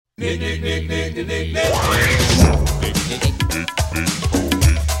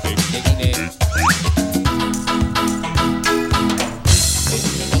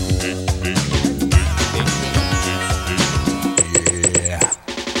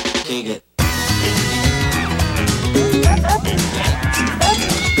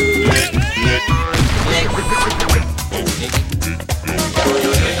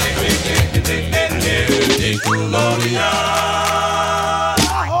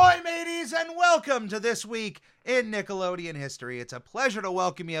Ahoy, mateys, and welcome to This Week in Nickelodeon History. It's a pleasure to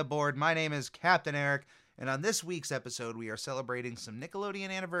welcome you aboard. My name is Captain Eric, and on this week's episode, we are celebrating some Nickelodeon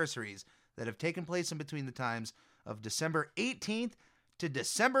anniversaries that have taken place in between the times of December 18th to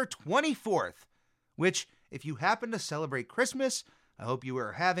December 24th, which, if you happen to celebrate Christmas, I hope you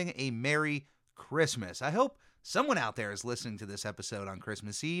are having a Merry Christmas. I hope someone out there is listening to this episode on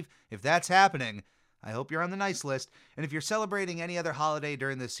Christmas Eve. If that's happening, I hope you're on the nice list. And if you're celebrating any other holiday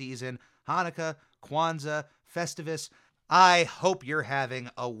during this season, Hanukkah, Kwanzaa, Festivus, I hope you're having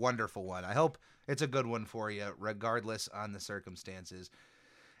a wonderful one. I hope it's a good one for you, regardless on the circumstances.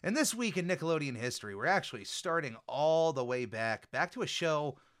 And this week in Nickelodeon history, we're actually starting all the way back to a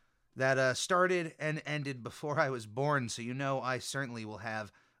show that started and ended before I was born, so you know I certainly will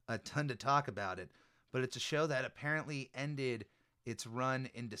have a ton to talk about it. But it's a show that apparently ended its run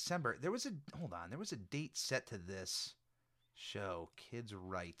in December. There was a date set to this show, Kids'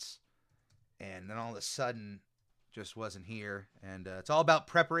 Rights, and then all of a sudden just wasn't here. And it's all about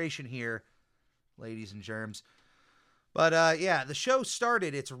preparation here, ladies and germs. But the show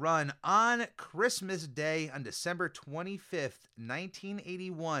started its run on Christmas Day on December 25th,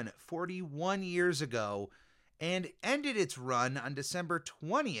 1981, 41 years ago, and ended its run on December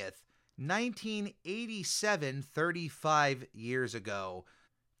 20th, 1987, 35 years ago.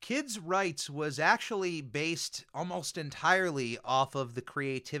 Kids' Rights was actually based almost entirely off of the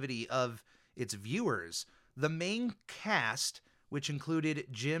creativity of its viewers. The main cast, which included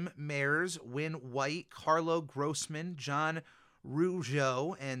Jim Mayers, Win White, Carlo Grossman, John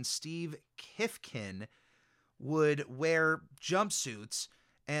Rougeau, and Steve Kifkin, would wear jumpsuits,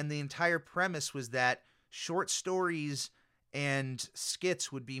 and the entire premise was that short stories and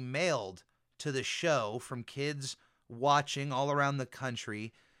skits would be mailed to the show from kids watching all around the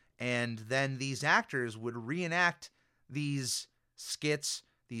country, and then these actors would reenact these skits,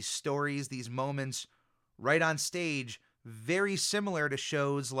 these stories, these moments right on stage, very similar to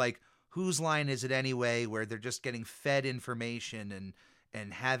shows like Whose Line Is It Anyway, where they're just getting fed information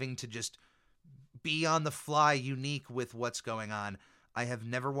and having to just be on the fly, unique with what's going on. I have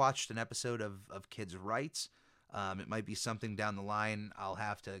never watched an episode of Kids' Rights. It might be something down the line I'll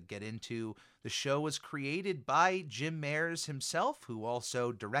have to get into. The show was created by Jim Mayers himself, who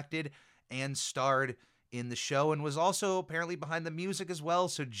also directed and starred in the show and was also apparently behind the music as well.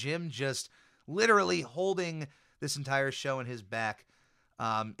 So Jim just literally holding this entire show in his back.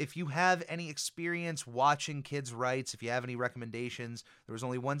 If you have any experience watching Kids' Rights, if you have any recommendations, there was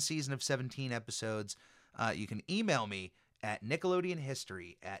only one season of 17 episodes. You can email me at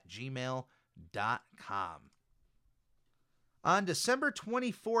nickelodeonhistory@gmail.com. On December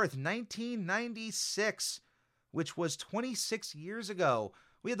 24th, 1996, which was 26 years ago,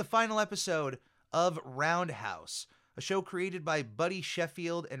 we had the final episode of Roundhouse, a show created by Buddy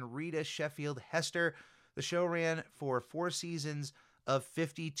Sheffield and Rita Sheffield Hester. The show ran for 4 seasons of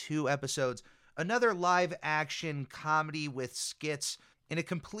 52 episodes. Another live-action comedy with skits in a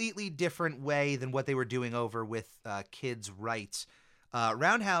completely different way than what they were doing over with Kids' Rights.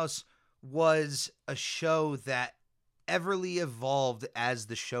 Roundhouse was a show that everly evolved as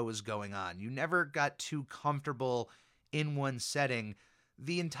the show was going on. You never got too comfortable in one setting.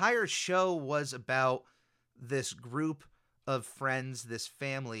 The entire show was about this group of friends, this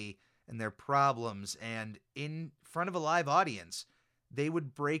family, and their problems. And in front of a live audience, they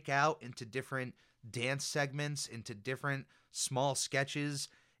would break out into different dance segments, into different small sketches,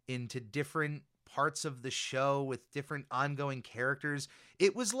 into different parts of the show with different ongoing characters.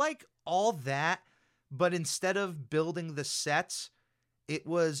 It was like all that, but instead of building the sets, it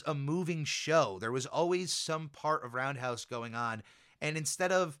was a moving show. There was always some part of Roundhouse going on. And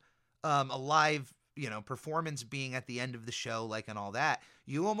instead of a live, performance being at the end of the show, like and all that,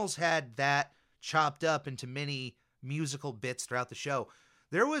 you almost had that chopped up into mini musical bits throughout the show.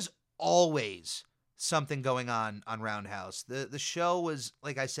 There was always something going on Roundhouse. The show was,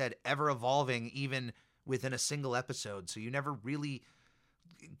 like I said, ever evolving even within a single episode. So you never really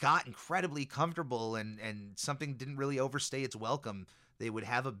got incredibly comfortable and something didn't really overstay its welcome. They would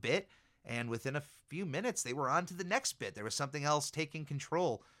have a bit, and within a few minutes, they were on to the next bit. There was something else taking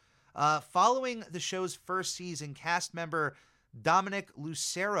control. Following the show's first season, cast member Dominic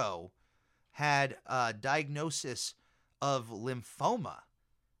Lucero had a diagnosis of lymphoma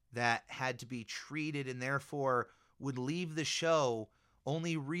that had to be treated and therefore would leave the show,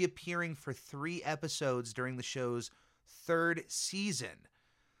 only reappearing for 3 episodes during the show's 3rd season.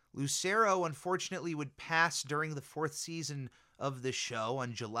 Lucero unfortunately would pass during the 4th season of the show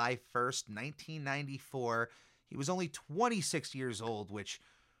on July 1st, 1994. He was only 26 years old, which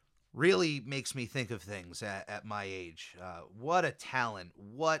really makes me think of things at my age. What a talent.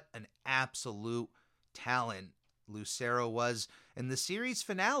 What an absolute talent Lucero was. And the series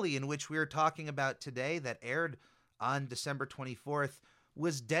finale, in which we are talking about today, that aired on December 24th,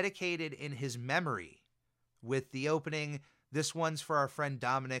 was dedicated in his memory with the opening. This one's for our friend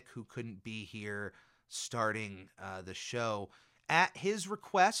Dominic, who couldn't be here starting the show. At his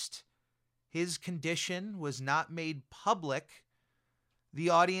request, his condition was not made public. The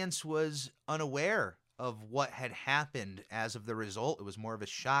audience was unaware of what had happened as of the result. It was more of a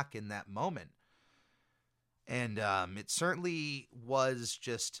shock in that moment. And it certainly was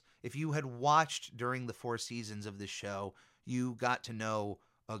just, if you had watched during the 4 seasons of the show, you got to know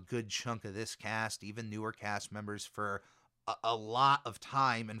a good chunk of this cast, even newer cast members, for a lot of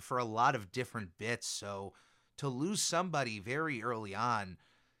time and for a lot of different bits. So to lose somebody very early on,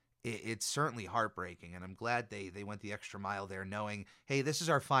 it's certainly heartbreaking. And I'm glad they went the extra mile there, knowing, hey, this is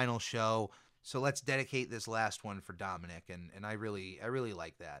our final show, so let's dedicate this last one for Dominic. And I really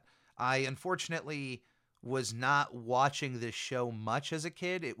like that. I unfortunately was not watching this show much as a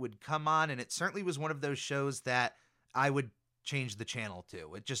kid. It would come on, and it certainly was one of those shows that I would change the channel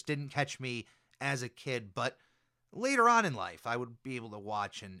to. It just didn't catch me as a kid, but later on in life, I would be able to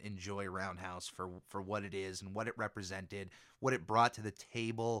watch and enjoy Roundhouse for what it is and what it represented, what it brought to the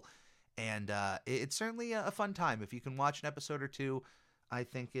table. And it's certainly a fun time. If you can watch an episode or two, I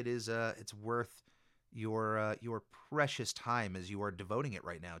think it's worth your precious time as you are devoting it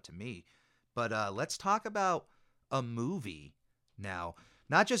right now to me. But let's talk about a movie now.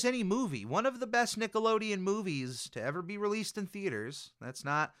 Not just any movie. One of the best Nickelodeon movies to ever be released in theaters.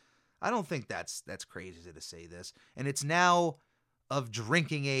 I don't think that's crazy to say this. And it's now of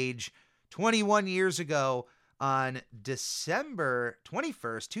drinking age. 21 years ago, on December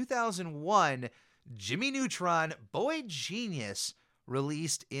 21st, 2001, Jimmy Neutron, Boy Genius,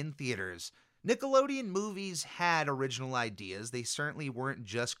 released in theaters. Nickelodeon movies had original ideas. They certainly weren't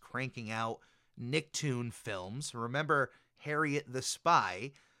just cranking out Nicktoon films. Remember Harriet the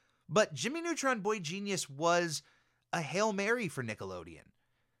Spy? But Jimmy Neutron, Boy Genius was a Hail Mary for Nickelodeon.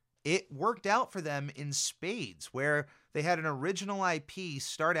 It worked out for them in spades, where they had an original IP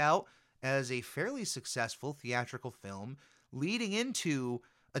start out as a fairly successful theatrical film, leading into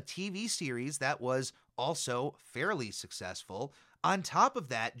a TV series that was also fairly successful. On top of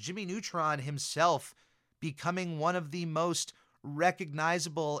that, Jimmy Neutron himself becoming one of the most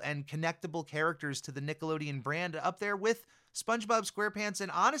recognizable and connectable characters to the Nickelodeon brand, up there with SpongeBob SquarePants,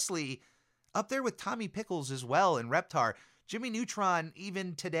 and honestly, up there with Tommy Pickles as well and Reptar. Jimmy Neutron,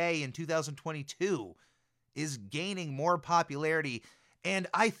 even today in 2022, is gaining more popularity, and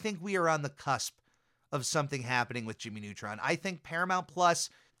I think we are on the cusp of something happening with Jimmy Neutron. I think Paramount Plus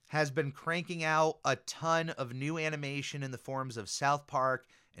has been cranking out a ton of new animation in the forms of South Park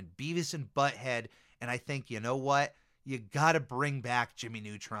and Beavis and Butthead, and I think, you know what? You gotta bring back Jimmy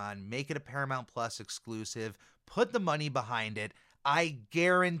Neutron, make it a Paramount Plus exclusive, put the money behind it. I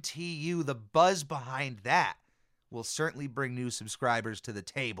guarantee you the buzz behind that will certainly bring new subscribers to the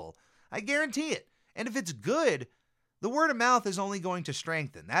table. I guarantee it. And if it's good, the word of mouth is only going to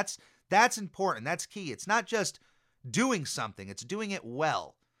strengthen. That's important. That's key. It's not just doing something, it's doing it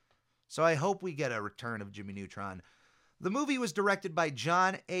well. So I hope we get a return of Jimmy Neutron. The movie was directed by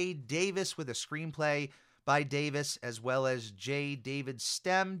John A. Davis with a screenplay by Davis, as well as J. David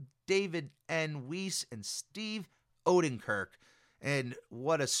Stem, David N. Weiss, and Steve Odenkirk. And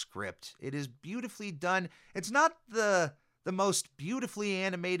what a script. It is beautifully done. It's not the most beautifully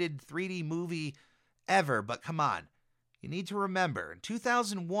animated 3D movie ever, but come on. You need to remember, in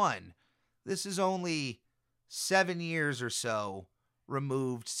 2001, this is only 7 years or so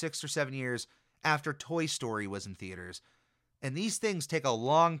removed, 6 or 7 years after Toy Story was in theaters. And these things take a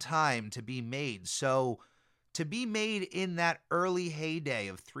long time to be made. So to be made in that early heyday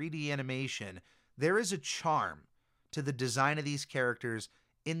of 3D animation, there is a charm to the design of these characters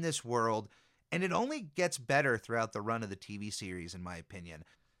in this world, and it only gets better throughout the run of the TV series, in my opinion.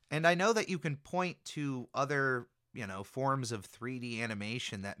 And I know that you can point to other, forms of 3D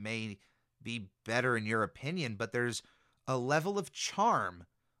animation that may be better in your opinion, but there's a level of charm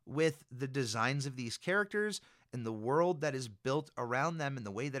with the designs of these characters and the world that is built around them and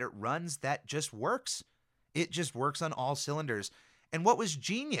the way that it runs that just works. It just works on all cylinders. And what was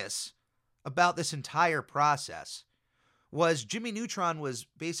genius about this entire process was Jimmy Neutron was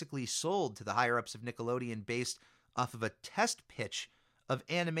basically sold to the higher-ups of Nickelodeon based off of a test pitch of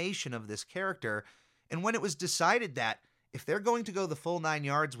animation of this character. And when it was decided that if they're going to go the full 9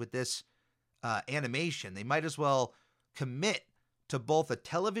 yards with this animation, they might as well commit to both a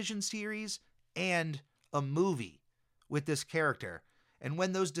television series and a movie with this character. And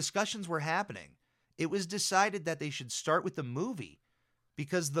when those discussions were happening, it was decided that they should start with the movie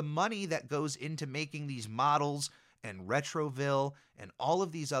because the money that goes into making these models and Retroville and all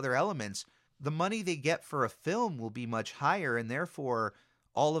of these other elements, the money they get for a film will be much higher, and therefore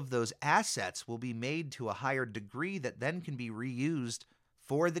all of those assets will be made to a higher degree that then can be reused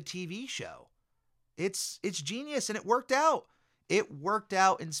for the TV show. It's genius, and it worked out. It worked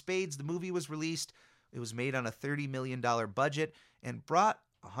out in spades. The movie was released. It was made on a $30 million budget and brought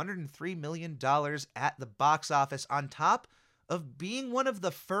 $103 million at the box office, on top of being one of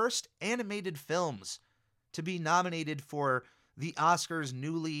the first animated films to be nominated for the Oscars'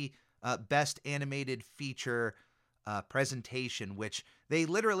 newly Best Animated Feature presentation, which they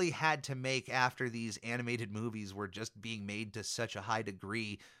literally had to make after these animated movies were just being made to such a high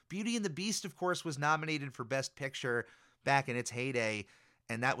degree. Beauty and the Beast, of course, was nominated for Best Picture back in its heyday,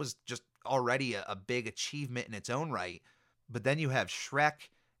 and that was just already a big achievement in its own right. But then you have Shrek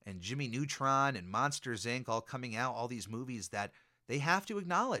and Jimmy Neutron and Monsters, Inc. all coming out, all these movies that they have to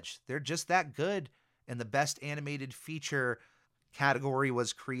acknowledge. They're just that good. And the Best Animated Feature category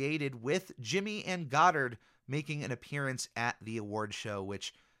was created with Jimmy and Goddard making an appearance at the award show,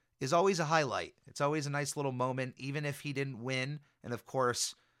 which is always a highlight. It's always a nice little moment, even if he didn't win. And of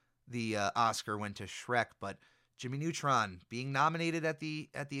course, the Oscar went to Shrek, but Jimmy Neutron being nominated at the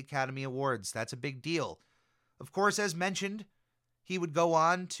Academy Awards, that's a big deal. Of course, as mentioned, he would go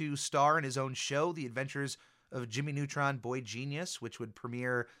on to star in his own show, The Adventures of Jimmy Neutron, Boy Genius, which would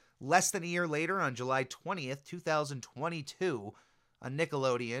premiere less than a year later on July 20th, 2022 on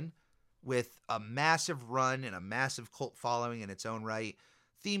Nickelodeon, with a massive run and a massive cult following in its own right.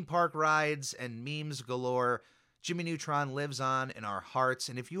 Theme park rides and memes galore. Jimmy Neutron lives on in our hearts.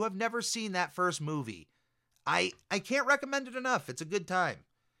 And if you have never seen that first movie, I can't recommend it enough. It's a good time.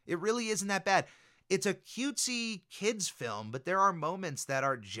 It really isn't that bad. It's a cutesy kids film, but there are moments that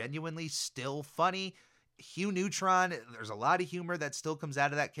are genuinely still funny. Hugh Neutron, there's a lot of humor that still comes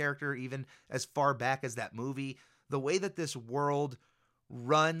out of that character, even as far back as that movie. The way that this world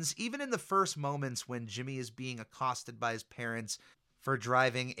runs, even in the first moments when Jimmy is being accosted by his parents for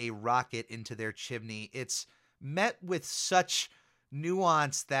driving a rocket into their chimney, it's met with such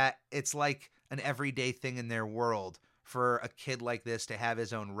nuance that it's like an everyday thing in their world for a kid like this to have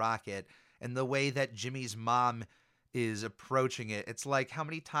his own rocket. And the way that Jimmy's mom is approaching it, it's like, how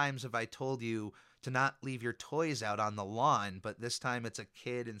many times have I told you to not leave your toys out on the lawn? But this time it's a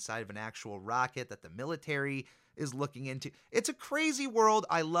kid inside of an actual rocket that the military is looking into. It's a crazy world.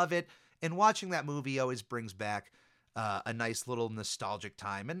 I love it. And watching that movie always brings back a nice little nostalgic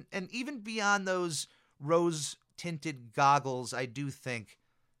time. And even beyond those rose-tinted goggles, I do think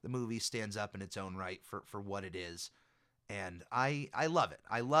the movie stands up in its own right for what it is. And I love it.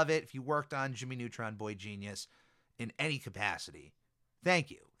 I love it. If you worked on Jimmy Neutron, Boy Genius in any capacity,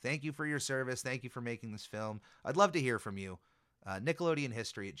 thank you. Thank you for your service. Thank you for making this film. I'd love to hear from you.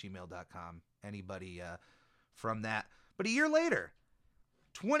 NickelodeonHistory@gmail.com. Anybody from that. But a year later,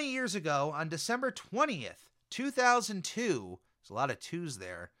 20 years ago, on December 20th, 2002, there's a lot of twos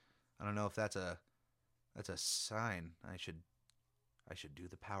there. I don't know if that's a sign. I should do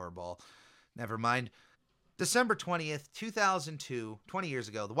the Powerball. Never mind. December 20th, 2002, 20 years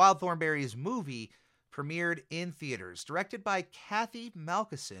ago, the Wild Thornberrys movie premiered in theaters, directed by Kathy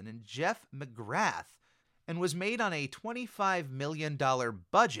Malkison and Jeff McGrath, and was made on a $25 million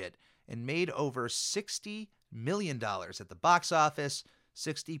budget and made over $60 million at the box office,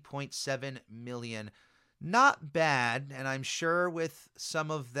 $60.7 million. Not bad, and I'm sure with some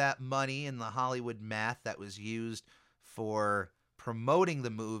of that money in the Hollywood math that was used for promoting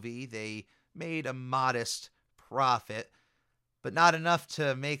the movie, they made a modest profit, but not enough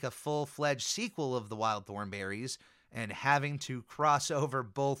to make a full-fledged sequel of The Wild Thornberrys, and having to cross over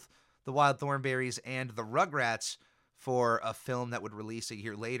both The Wild Thornberrys and The Rugrats for a film that would release a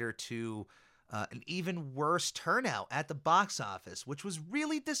year later to an even worse turnout at the box office, which was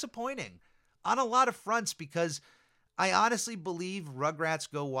really disappointing on a lot of fronts, because I honestly believe Rugrats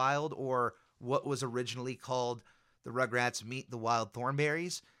Go Wild, or what was originally called The Rugrats Meet the Wild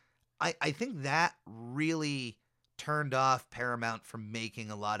Thornberrys, I think that really turned off Paramount from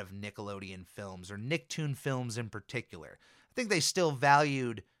making a lot of Nickelodeon films, or Nicktoon films in particular. I think they still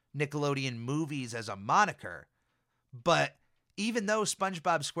valued Nickelodeon movies as a moniker. But even though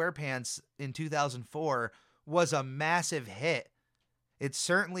SpongeBob SquarePants in 2004 was a massive hit, it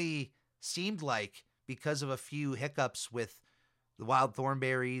certainly seemed like, because of a few hiccups with the Wild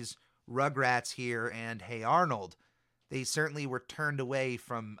Thornberrys, Rugrats here, and Hey Arnold, they certainly were turned away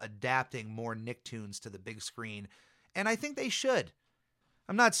from adapting more Nicktoons to the big screen, and I think they should.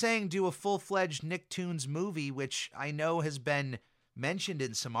 I'm not saying do a full-fledged Nicktoons movie, which I know has been mentioned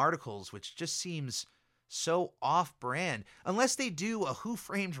in some articles, which just seems so off-brand, unless they do a Who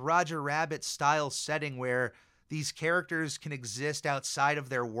Framed Roger Rabbit style setting where these characters can exist outside of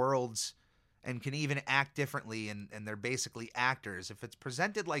their worlds and can even act differently, and they're basically actors. If it's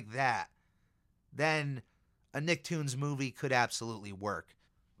presented like that, then a Nicktoons movie could absolutely work.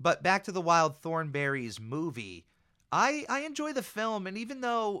 But back to the Wild Thornberrys movie, I enjoy the film, and even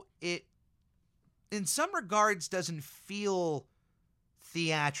though it, in some regards, doesn't feel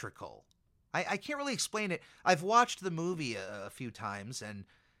theatrical, I can't really explain it. I've watched the movie a few times, and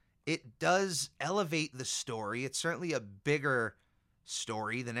it does elevate the story. It's certainly a bigger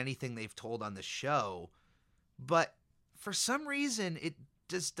story than anything they've told on the show, but for some reason, it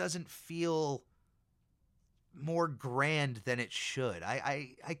just doesn't feel more grand than it should.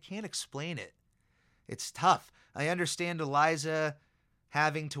 I can't explain it. It's tough. I understand Eliza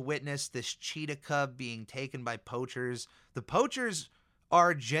having to witness this cheetah cub being taken by poachers. The poachers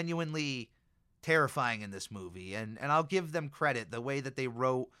are genuinely terrifying in this movie, and I'll give them credit. The way that they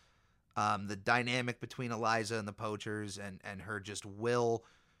wrote the dynamic between Eliza and the poachers, and her just will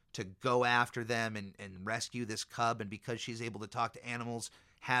to go after them and rescue this cub, and because she's able to talk to animals,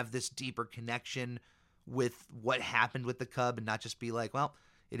 have this deeper connection with what happened with the cub, and not just be like, well,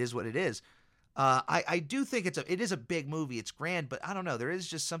 it is what it is. I do think it is a big movie. It's grand, but I don't know. There is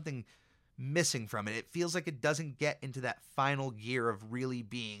just something missing from it. It feels like it doesn't get into that final gear of really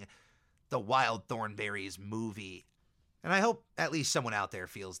being the Wild Thornberrys movie. And I hope at least someone out there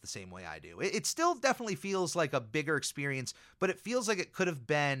feels the same way I do. It still definitely feels like a bigger experience, but it feels like it could have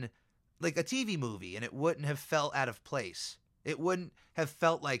been like a TV movie, and it wouldn't have felt out of place. It wouldn't have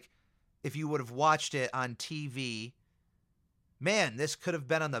felt like, if you would have watched it on TV, man, this could have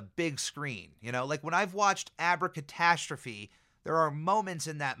been on the big screen. You know, like when I've watched Abracatastrophe, there are moments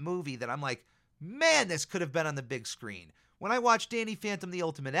in that movie that I'm like, man, this could have been on the big screen. When I watch Danny Phantom, the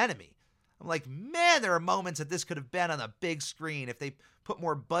Ultimate Enemy, I'm like, man, there are moments that this could have been on the big screen if they put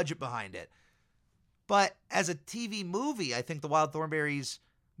more budget behind it. But as a TV movie, I think the Wild Thornberrys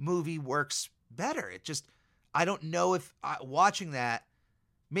movie works better. It just, I don't know if watching that,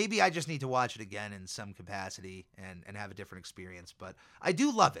 maybe I just need to watch it again in some capacity and have a different experience. But I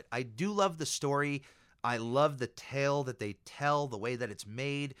do love it. I do love the story. I love the tale that they tell, the way that it's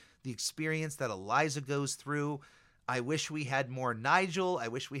made, the experience that Eliza goes through. I wish we had more Nigel. I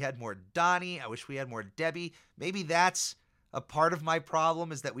wish we had more Donnie. I wish we had more Debbie. Maybe that's a part of my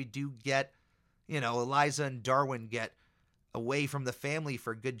problem, is that we do get, Eliza and Darwin get away from the family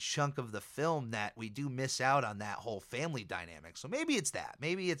for a good chunk of the film, that we do miss out on that whole family dynamic. So maybe it's that.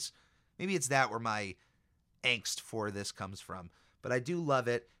 Maybe it's that where my angst for this comes from. But I do love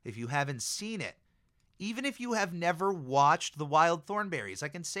it. If you haven't seen it, even if you have never watched The Wild Thornberrys, I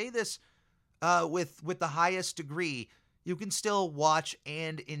can say this with the highest degree, you can still watch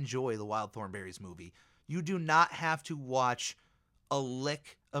and enjoy the Wild Thornberrys movie. You do not have to watch a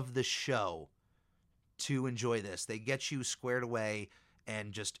lick of the show to enjoy this. They get you squared away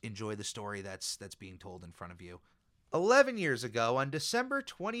and just enjoy the story that's being told in front of you. 11 years ago, on December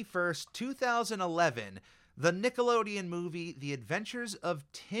 21st, 2011, the Nickelodeon movie The Adventures of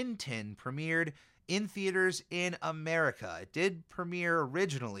Tintin premiered in theaters in America. It did premiere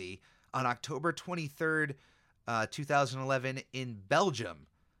originally on October 23rd, 2011 in Belgium,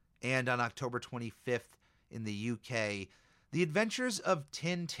 and on October 25th in the UK. The Adventures of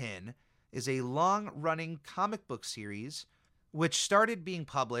Tintin is a long-running comic book series which started being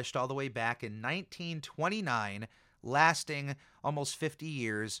published all the way back in 1929, lasting almost 50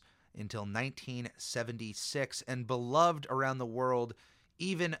 years until 1976, and beloved around the world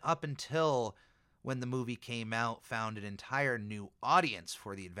even up until when the movie came out, found an entire new audience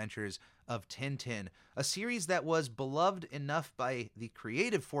for The Adventures of Tintin, a series that was beloved enough by the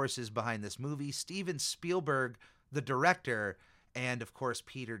creative forces behind this movie, Steven Spielberg, the director, and of course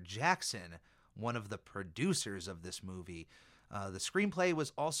Peter Jackson, one of the producers of this movie. The screenplay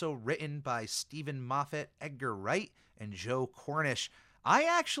was also written by Stephen Moffat, Edgar Wright, and Joe Cornish. I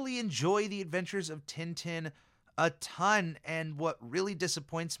actually enjoy The Adventures of Tintin a ton, and what really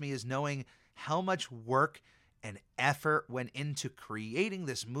disappoints me is knowing how much work and effort went into creating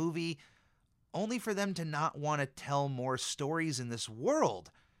this movie, only for them to not want to tell more stories in this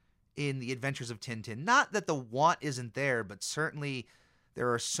world. in The Adventures of Tintin. Not that the want isn't there, but certainly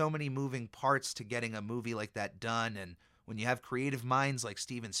there are so many moving parts to getting a movie like that done. And when you have creative minds like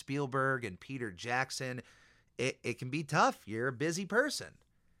Steven Spielberg and Peter Jackson, it can be tough. You're a busy person.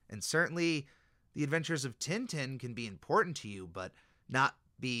 And certainly The Adventures of Tintin can be important to you, but not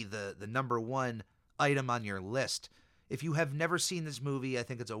be the number one item on your list. If you have never seen this movie, I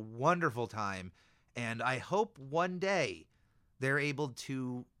think it's a wonderful time, and I hope one day they're able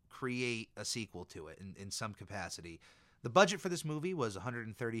to create a sequel to it in some capacity. The budget for this movie was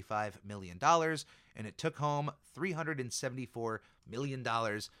 $135 million, and it took home $374 million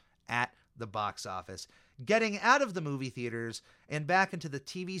at the box office. Getting out of the movie theaters and back into the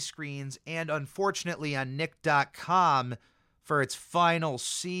TV screens and unfortunately on Nick.com for its final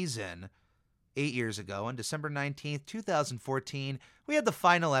season 8 years ago, on December 19th, 2014, we had the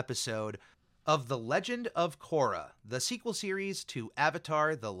final episode of The Legend of Korra, the sequel series to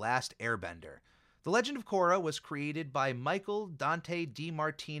Avatar: The Last Airbender. The Legend of Korra was created by Michael Dante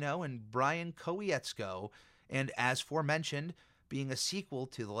DiMartino and Brian Konietzko, and as aforementioned, being a sequel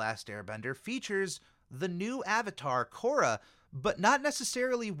to The Last Airbender, features the new Avatar, Korra, but not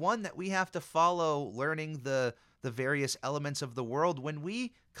necessarily one that we have to follow learning the various elements of the world. When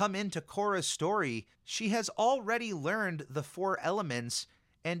we come into Korra's story, she has already learned the 4 elements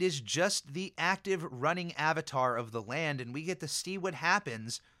and is just the active running avatar of the land, and we get to see what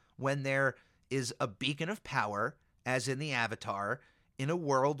happens when there is a beacon of power, as in the Avatar, in a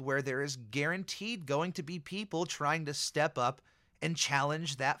world where there is guaranteed going to be people trying to step up and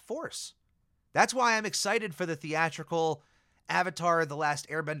challenge that force. That's why I'm excited for the theatrical Avatar: The Last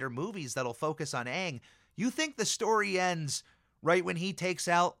Airbender movies that'll focus on Aang. You think the story ends right when he takes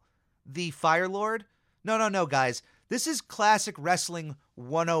out the Fire Lord? No, guys. This is classic wrestling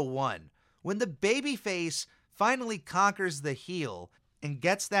 101. When the babyface finally conquers the heel and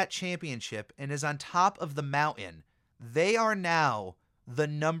gets that championship and is on top of the mountain, they are now the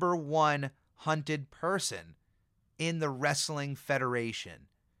number 1 hunted person in the Wrestling Federation.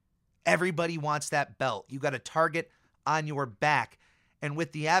 Everybody wants that belt. You got a target on your back. And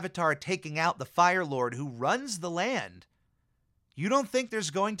with the Avatar taking out the Fire Lord who runs the land, you don't think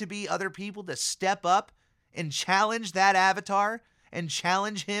there's going to be other people to step up and challenge that Avatar and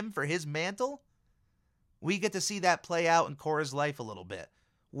challenge him for his mantle? We get to see that play out in Korra's life a little bit.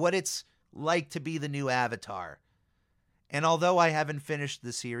 What it's like to be the new Avatar. And although I haven't finished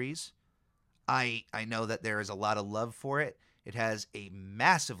the series, I know that there is a lot of love for it. It has a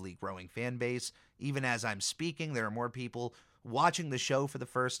massively growing fan base. Even as I'm speaking, there are more people watching the show for the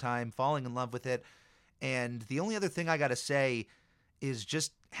first time, falling in love with it. And the only other thing I got to say is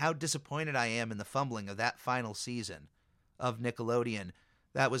just how disappointed I am in the fumbling of that final season of Nickelodeon.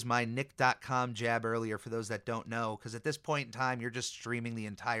 That was my Nick.com jab earlier for those that don't know, because at this point in time, you're just streaming the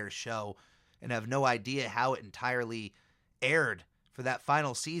entire show and have no idea how it entirely aired for that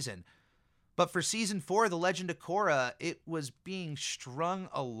final season. But for season 4, The Legend of Korra, it was being strung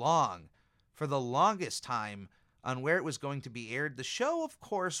along for the longest time on where it was going to be aired. The show, of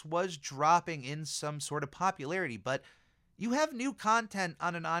course, was dropping in some sort of popularity, but you have new content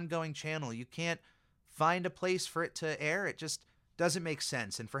on an ongoing channel. You can't find a place for it to air. It just doesn't make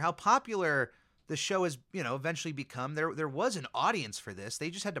sense. And for how popular the show has, eventually become, there was an audience for this. They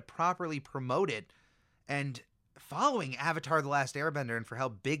just had to properly promote it. And following Avatar: The Last Airbender and for how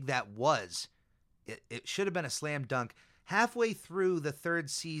big that was, it should have been a slam dunk. Halfway through the 3rd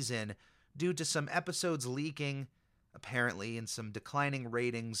season, due to some episodes leaking, apparently, and some declining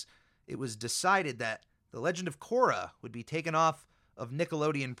ratings, it was decided that The Legend of Korra would be taken off of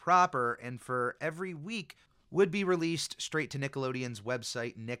Nickelodeon proper, and for every week would be released straight to Nickelodeon's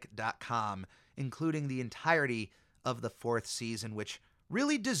website, nick.com, including the entirety of the 4th season, which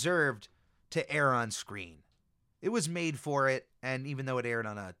really deserved to air on screen. It was made for it, and even though it aired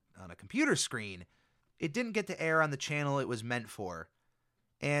on a computer screen, it didn't get to air on the channel it was meant for.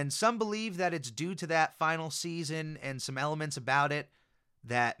 And some believe that it's due to that final season and some elements about it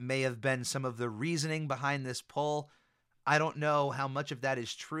that may have been some of the reasoning behind this pull. I don't know how much of that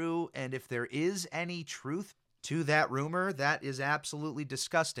is true, and if there is any truth to that rumor, that is absolutely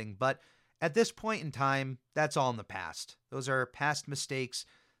disgusting. But at this point in time, that's all in the past. Those are past mistakes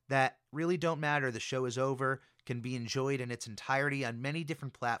that really don't matter. The show is over, can be enjoyed in its entirety on many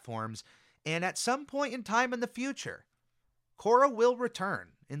different platforms, and at some point in time in the future, Korra will return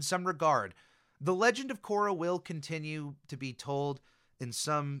in some regard. The Legend of Korra will continue to be told in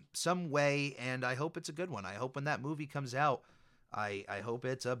some way, and I hope it's a good one. I hope when that movie comes out, I hope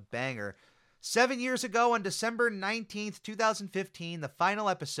it's a banger. 7 years ago, on December 19th, 2015, the final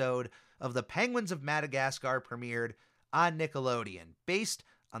episode of The Penguins of Madagascar premiered on Nickelodeon. Based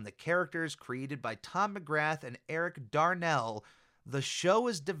on the characters created by Tom McGrath and Eric Darnell. The show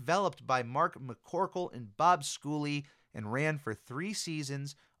was developed by Mark McCorkle and Bob Schooley and ran for 3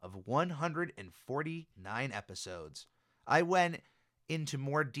 seasons of 149 episodes. I went into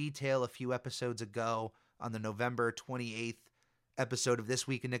more detail a few episodes ago on the November 28th episode of This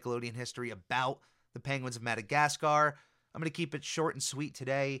Week in Nickelodeon History about the Penguins of Madagascar. I'm going to keep it short and sweet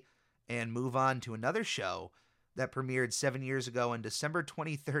today and move on to another show that premiered 7 years ago on December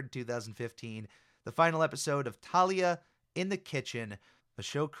 23rd, 2015, the final episode of Talia in the Kitchen, a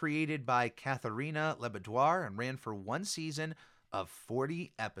show created by Katharina Lebedouar and ran for 1 season of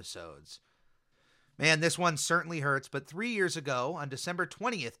 40 episodes. Man, this one certainly hurts, but 3 years ago, on December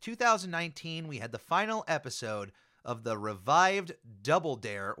 20th, 2019, we had the final episode of the revived Double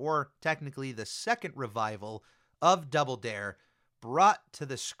Dare, or technically the second revival of Double Dare, brought to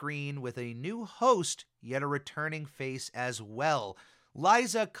the screen with a new host, yet a returning face as well.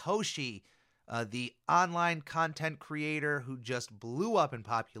 Liza Koshy, the online content creator who just blew up in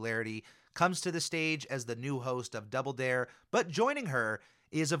popularity, comes to the stage as the new host of Double Dare, but joining her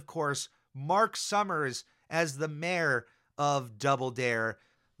is, of course, Mark Summers as the mayor of Double Dare,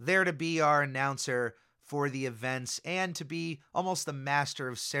 there to be our announcer for the events and to be almost the master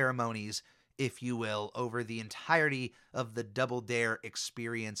of ceremonies, if you will, over the entirety of the Double Dare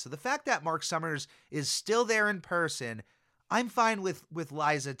experience. So the fact that Mark Summers is still there in person, I'm fine with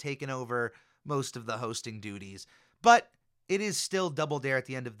Liza taking over most of the hosting duties. But it is still Double Dare at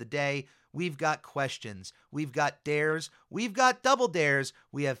the end of the day. We've got questions, we've got dares, we've got double dares,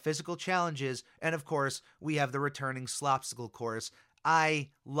 we have physical challenges, and of course, we have the returning slopsicle course. I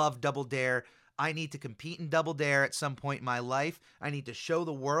love Double Dare. I need to compete in Double Dare at some point in my life. I need to show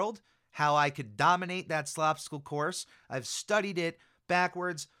the world how I could dominate that slopsicle course. I've studied it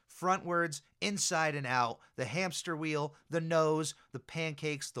backwards, frontwards, inside and out. The hamster wheel, the nose, the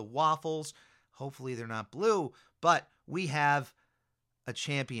pancakes, the waffles. Hopefully they're not blue, but we have a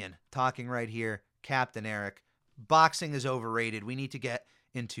champion talking right here, Captain Eric. Boxing is overrated. We need to get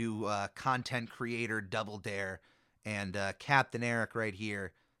into content creator Double Dare, and Captain Eric right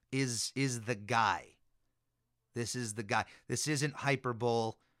here is the guy. This is the guy. This isn't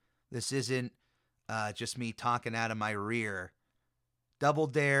hyperbole. This isn't just me talking out of my rear. Double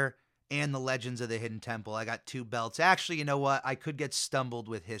Dare and the Legends of the Hidden Temple. I got 2 belts. Actually, you know what? I could get stumbled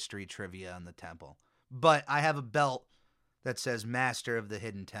with history trivia on the temple, but I have a belt that says Master of the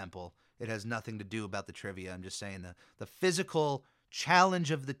Hidden Temple. It has nothing to do about the trivia. I'm just saying the physical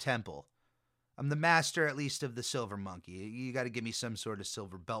challenge of the temple. I'm the master, at least, of the silver monkey. You got to give me some sort of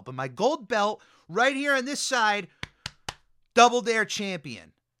silver belt. But my gold belt, right here on this side, Double Dare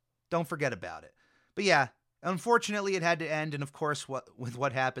champion. Don't forget about it. But yeah, unfortunately, it had to end. And of course, with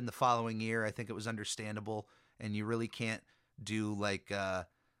what happened the following year, I think it was understandable. And you really can't do like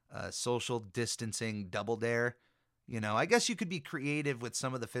social distancing Double Dare. You know, I guess you could be creative with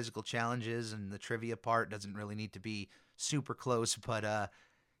some of the physical challenges, and the trivia part doesn't really need to be super close. But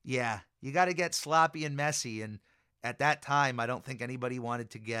yeah, you got to get sloppy and messy. And at that time, I don't think anybody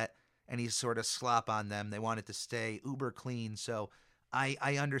wanted to get any sort of slop on them. They wanted to stay uber clean. So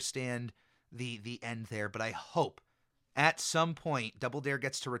I understand the end there, but I hope at some point Double Dare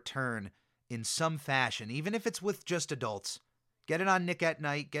gets to return in some fashion, even if it's with just adults. Get it on Nick at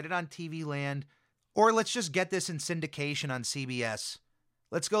Night, get it on TV Land, or let's just get this in syndication on CBS.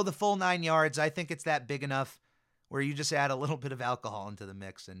 Let's go the full 9 yards. I think it's that big enough where you just add a little bit of alcohol into the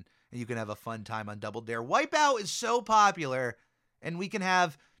mix and you can have a fun time on Double Dare. Wipeout is so popular, and we can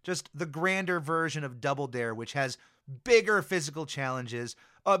have just the grander version of Double Dare, which has bigger physical challenges,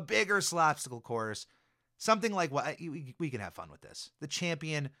 a bigger slopsicle course, something like what we can have fun with this. The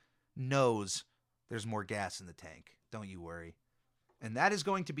champion knows there's more gas in the tank. Don't you worry. And that is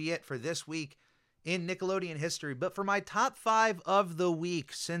going to be it for this week in Nickelodeon history. But for my top 5 of the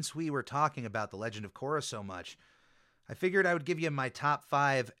week, since we were talking about The Legend of Korra so much, I figured I would give you my top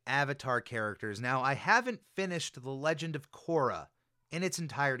 5 Avatar characters. Now, I haven't finished The Legend of Korra in its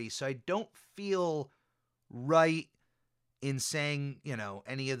entirety, so I don't feel right in saying, you know,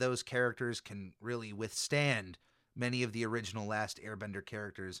 any of those characters can really withstand many of the original Last Airbender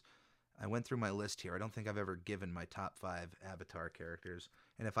characters. I went through my list here. I don't think I've ever given my top 5 Avatar characters.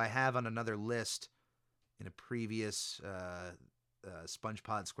 And if I have on another list in a previous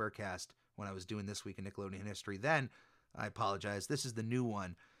SpongePod Squarecast when I was doing This Week in Nickelodeon History, then I apologize. This is the new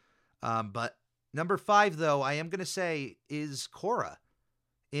one. But number 5, though, I am going to say is Korra.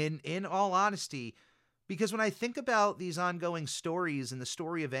 In all honesty, because when I think about these ongoing stories and the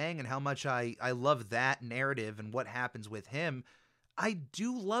story of Aang and how much I love that narrative and what happens with him, I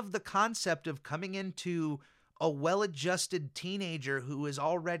do love the concept of coming into a well-adjusted teenager who has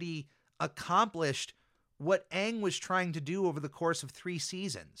already accomplished what Aang was trying to do over the course of 3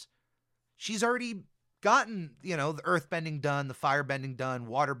 seasons. She's already gotten, the earthbending done, the firebending done,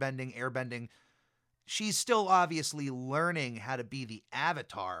 waterbending, airbending. She's still obviously learning how to be the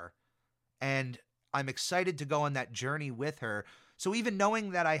Avatar, and I'm excited to go on that journey with her. So even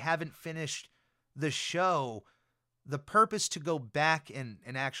knowing that I haven't finished the show, the purpose to go back and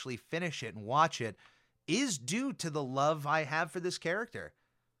actually finish it and watch it is due to the love I have for this character.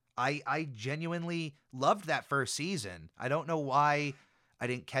 I genuinely loved that first season. I don't know why I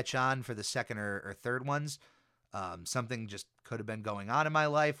didn't catch on for the second or third ones. Something just could have been going on in my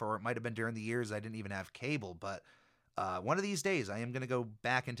life, or it might have been during the years I didn't even have cable. But one of these days, I am going to go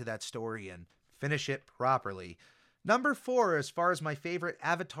back into that story and finish it properly. Number 4, as far as my favorite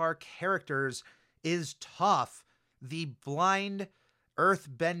Avatar characters, is Toph, the blind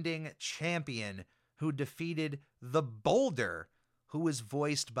earthbending champion who defeated the Boulder, who was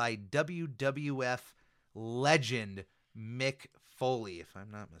voiced by WWF legend Mick Foley, if I'm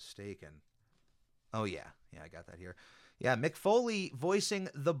not mistaken. Oh, yeah, I got that here. Yeah, Mick Foley voicing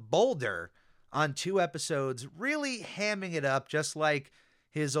the Boulder on 2 episodes, really hamming it up, just like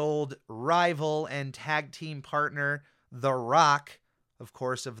his old rival and tag team partner, The Rock, of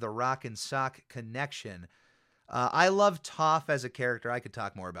course, of the Rock and Sock connection. I love Toph as a character. I could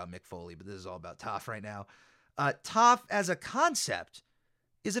talk more about Mick Foley, but this is all about Toph right now. Toph as a concept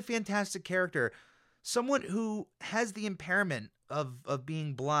is a fantastic character. Someone who has the impairment of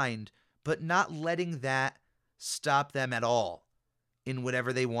being blind, but not letting that stop them at all in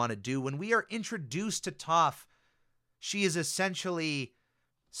whatever they want to do. When we are introduced to Toph, she is essentially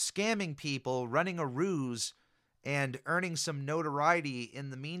scamming people, running a ruse, and earning some notoriety in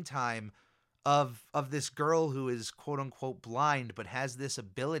the meantime of this girl who is quote-unquote blind but has this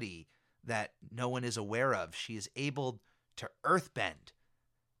ability that no one is aware of. She is able to earthbend,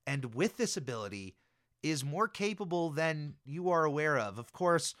 and with this ability is more capable than you are aware of. Of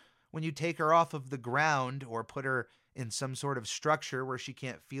course, when you take her off of the ground or put her in some sort of structure where she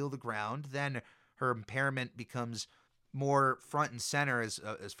can't feel the ground, then her impairment becomes more front and center as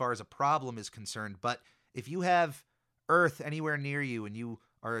far as a problem is concerned. But if you have Earth anywhere near you and you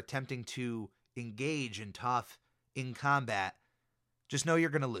are attempting to engage in Toph in combat, just know you're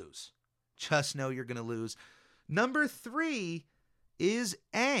going to lose. Just know you're going to lose. Number 3 is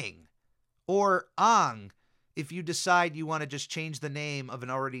Aang, or Aang, if you decide you want to just change the name of an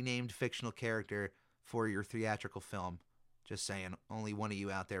already named fictional character for your theatrical film. Just saying, only one of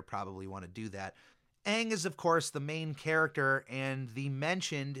you out there probably want to do that. Aang is, of course, the main character and the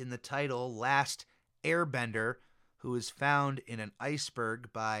mentioned in the title Last Airbender, who is found in an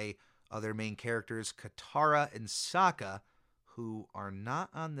iceberg by other main characters Katara and Sokka, who are not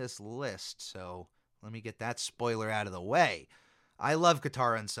on this list, so let me get that spoiler out of the way. I love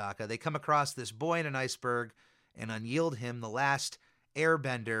Katara and Sokka. They come across this boy in an iceberg and unyield him, the last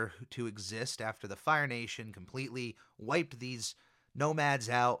airbender to exist after the Fire Nation completely wiped these nomads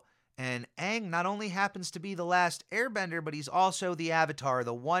out. And Aang not only happens to be the last airbender, but he's also the Avatar,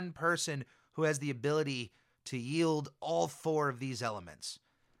 the one person who has the ability to yield all 4 of these elements,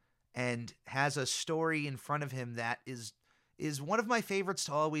 and has a story in front of him that is one of my favorites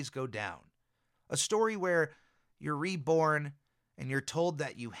to always go down. A story where you're reborn and you're told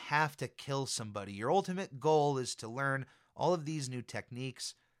that you have to kill somebody. Your ultimate goal is to learn all of these new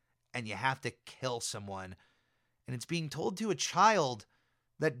techniques, and you have to kill someone. And it's being told to a child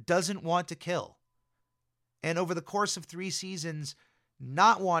that doesn't want to kill. And over the course of 3 seasons,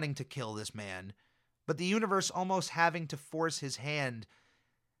 not wanting to kill this man, but the universe almost having to force his hand,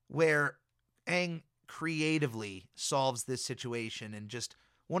 where Aang creatively solves this situation in just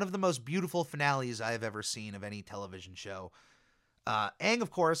one of the most beautiful finales I have ever seen of any television show. Aang,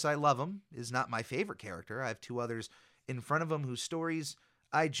 of course, I love him, is not my favorite character. I have 2 others in front of him whose stories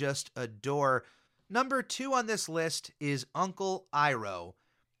I just adore. Number 2 on this list is Uncle Iroh,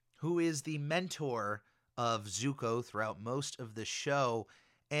 who is the mentor of Zuko throughout most of the show.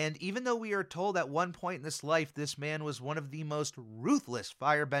 And even though we are told at one point in this life this man was one of the most ruthless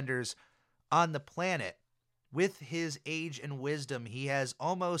firebenders on the planet, with his age and wisdom, he has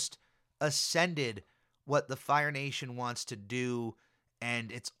almost ascended what the Fire Nation wants to do,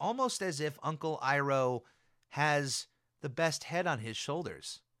 and it's almost as if Uncle Iroh has the best head on his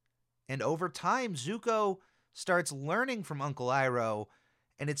shoulders. And over time, Zuko starts learning from Uncle Iroh,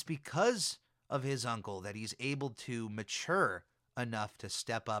 and it's because of his uncle that he's able to mature enough to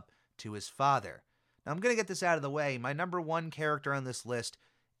step up to his father. Now, I'm going to get this out of the way. My number 1 character on this list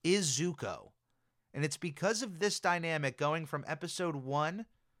is Zuko. And it's because of this dynamic going from episode 1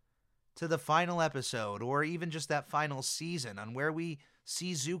 to the final episode, or even just that final season, on where we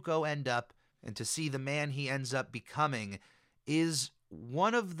see Zuko end up and to see the man he ends up becoming, is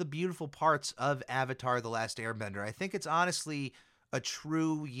one of the beautiful parts of Avatar: The Last Airbender. I think it's honestly a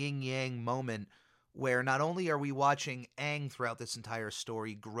true yin-yang moment where not only are we watching Aang throughout this entire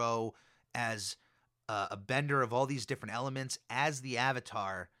story grow as a bender of all these different elements as the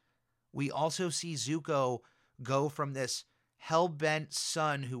Avatar, we also see Zuko go from this hell-bent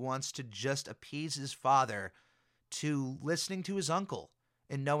son who wants to just appease his father to listening to his uncle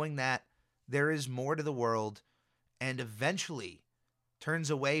and knowing that there is more to the world, and eventually turns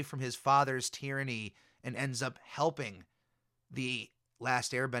away from his father's tyranny and ends up helping the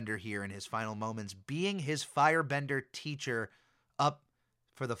Last Airbender here in his final moments, being his firebender teacher up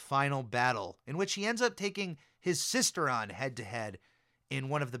for the final battle, in which he ends up taking his sister on head-to-head in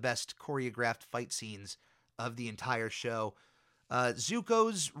one of the best choreographed fight scenes of the entire show.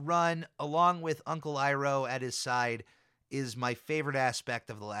 Zuko's run, along with Uncle Iroh at his side, is my favorite aspect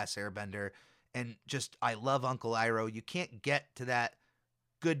of The Last Airbender. And just, I love Uncle Iroh. You can't get to that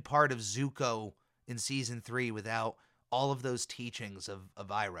good part of Zuko in Season 3 without all of those teachings of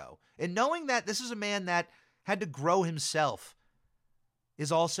Iroh. And knowing that this is a man that had to grow himself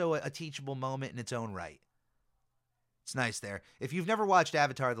is also a teachable moment in its own right. It's nice there. If you've never watched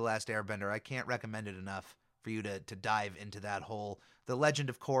Avatar: The Last Airbender, I can't recommend it enough for you to dive into that whole, the Legend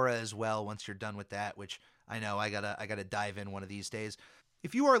of Korra as well, once you're done with that, which I know I gotta dive in one of these days.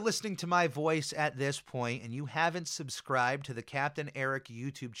 If you are listening to my voice at this point and you haven't subscribed to the Captain Eric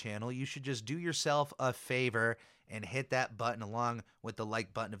YouTube channel, you should just do yourself a favor and hit that button along with the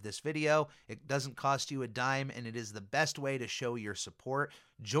like button of this video. It doesn't cost you a dime, and it is the best way to show your support.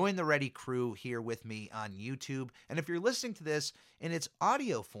 Join the Ready crew here with me on YouTube. And if you're listening to this in its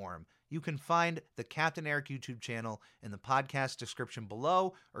audio form, you can find the Captain Eric YouTube channel in the podcast description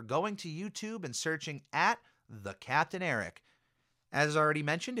below, or going to YouTube and searching at The Captain Eric. As already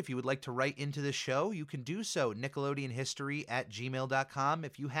mentioned, if you would like to write into the show, you can do so, nickelodeonhistory@gmail.com.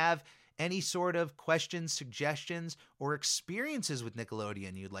 If you have any sort of questions, suggestions, or experiences with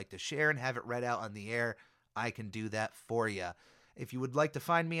Nickelodeon you'd like to share and have it read out on the air, I can do that for you. If you would like to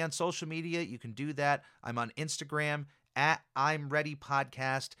find me on social media, you can do that. I'm on Instagram at I'm Ready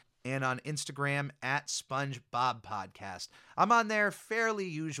Podcast, and on Instagram at SpongeBob Podcast. I'm on there fairly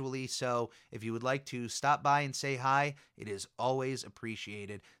usually, so if you would like to stop by and say hi, it is always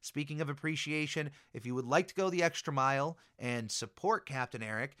appreciated. Speaking of appreciation, if you would like to go the extra mile and support Captain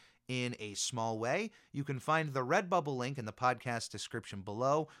Eric in a small way, you can find the Redbubble link in the podcast description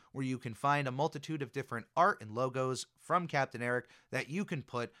below, where you can find a multitude of different art and logos from Captain Eric that you can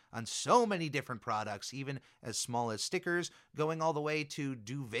put on so many different products, even as small as stickers, going all the way to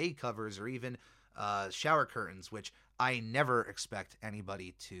duvet covers or even shower curtains, which I never expect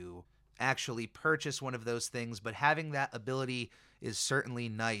anybody to actually purchase one of those things, but having that ability is certainly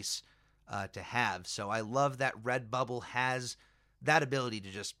nice to have. So I love that Redbubble has that ability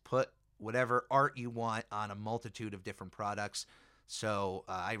to just put whatever art you want on a multitude of different products. So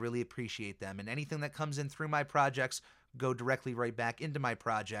I really appreciate them. And anything that comes in through my projects go directly right back into my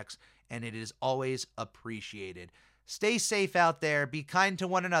projects, and it is always appreciated. Stay safe out there, be kind to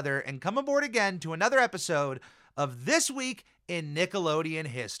one another, and come aboard again to another episode of This Week in Nickelodeon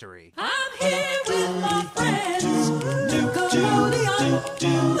History. I'm here with my friends,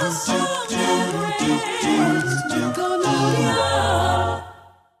 Nickelodeon.